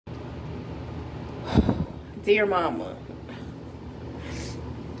Dear Mama,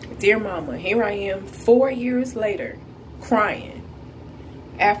 dear Mama, here I am 4 years later crying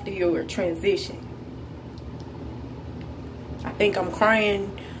after your transition. I think I'm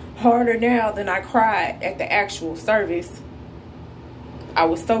crying harder now than I cried at the actual service. I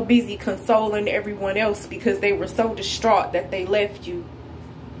was so busy consoling everyone else because they were so distraught that they left you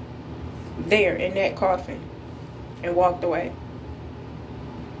there in that coffin and walked away.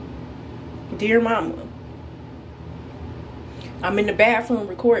 Dear Mama, I'm in the bathroom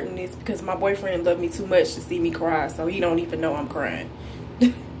recording this because my boyfriend loved me too much to see me cry, so he don't even know I'm crying.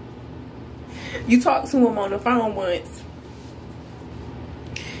 You talked to him on the phone once,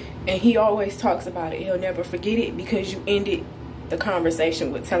 and he always talks about it. He'll never forget it because you ended the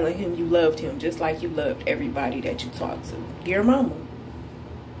conversation with telling him you loved him just like you loved everybody that you talked to. Dear Mama,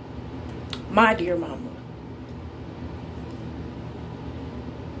 my dear Mama,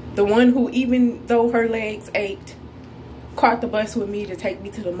 the one who, even though her legs ached, caught the bus with me to take me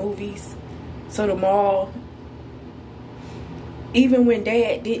to the movies, to the mall, even when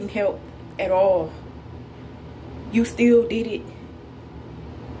Dad didn't help at all, you still did it.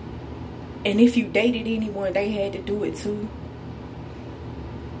 And if you dated anyone, they had to do it too.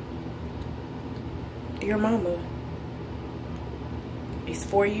 Dear Mama, it's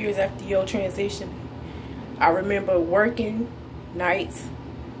 4 years after your transition. I remember working nights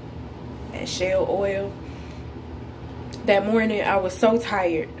at Shell Oil. That morning, I was so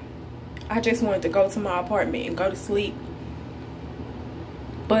tired. I just wanted to go to my apartment and go to sleep.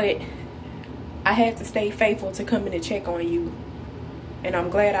 But I had to stay faithful to coming to check on you. And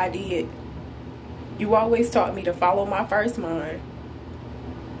I'm glad I did. You always taught me to follow my first mind.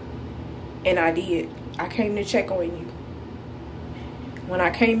 And I did. I came to check on you. When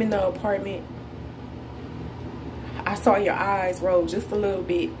I came in the apartment, I saw your eyes roll just a little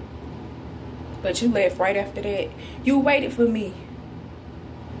bit. But you left right after that. You waited for me.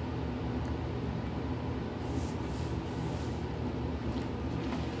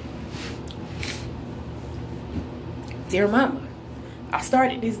 Dear Mama, I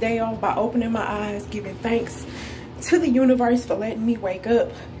started this day off by opening my eyes, giving thanks to the universe for letting me wake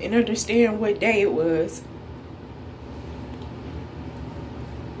up and understand what day it was.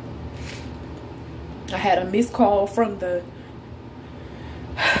 I had a missed call from the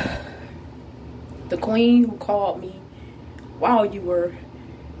queen who called me while you were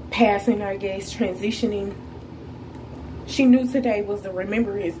passing, I guess, transitioning. She knew today was the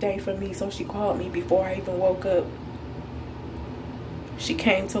remembrance day for me, so she called me before I even woke up. She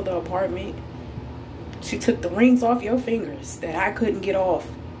came to the apartment. She took the rings off your fingers that I couldn't get off.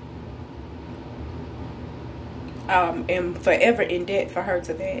 I am forever in debt for her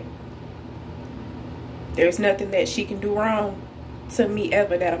to that. There's nothing that she can do wrong to me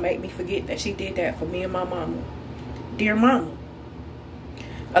ever that'll make me forget that she did that for me and my mama. Dear Mama,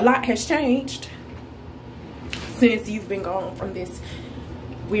 a lot has changed since you've been gone from this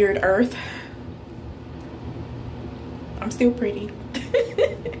weird earth. I'm still pretty.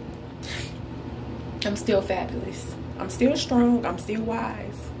 I'm still fabulous. I'm still strong. I'm still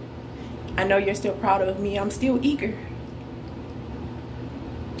wise. I know you're still proud of me. I'm still eager.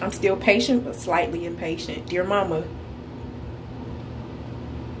 I'm still patient but slightly impatient. Dear Mama,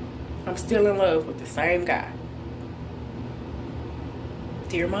 I'm still in love with the same guy.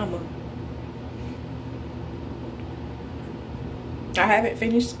 Dear Mama, I haven't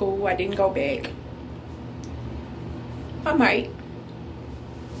finished school. I didn't go back. I might.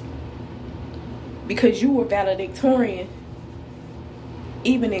 Because you were valedictorian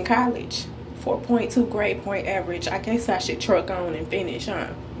even in college. 4.2 grade point average. I guess I should truck on and finish,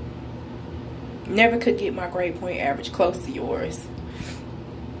 huh? Never could get my grade point average close to yours.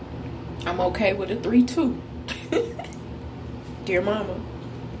 I'm okay with a 3.2. Dear Mama,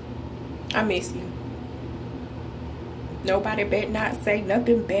 I miss you. Nobody better not say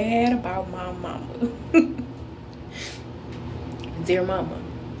nothing bad about my mama. Dear Mama,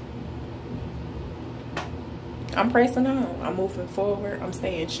 I'm pressing on. I'm moving forward. I'm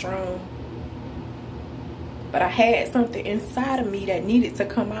staying strong. But I had something inside of me that needed to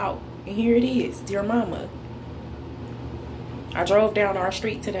come out. And here it is. Dear Mama, I drove down our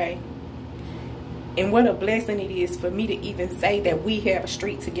street today. And what a blessing it is for me to even say that we have a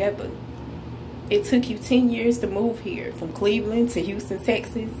street together. It took you 10 years to move here from Cleveland to Houston,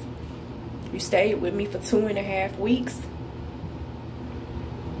 Texas. You stayed with me for 2.5 weeks.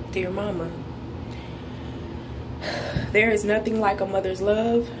 Dear Mama, there is nothing like a mother's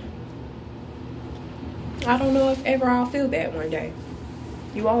love. I don't know if ever I'll feel that one day.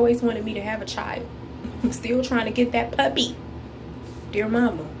 You always wanted me to have a child. I'm still trying to get that puppy. Dear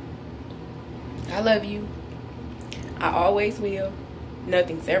Mama, I love you. I always will.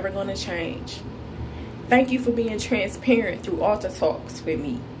 Nothing's ever going to change. Thank you for being transparent through altar talks with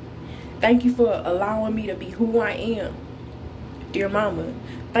me. Thank you for allowing me to be who I am. Dear Mama,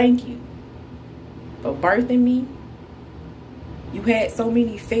 thank you for birthing me. You had so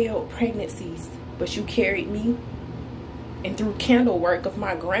many failed pregnancies, but you carried me. And through candle work of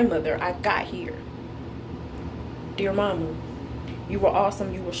my grandmother, I got here. Dear Mama, you were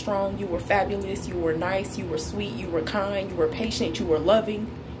awesome, you were strong, you were fabulous, you were nice, you were sweet, you were kind, you were patient, you were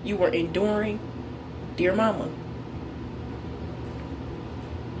loving, you were enduring. Dear Mama,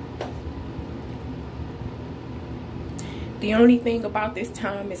 the only thing about this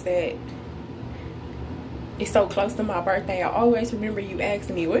time is that it's so close to my birthday. I always remember you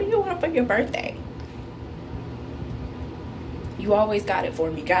asking me, what do you want for your birthday? You always got it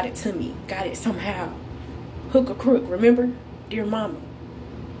for me, got it to me, got it somehow. Hook or crook, remember? Dear Mama,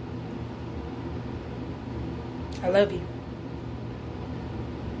 I love you.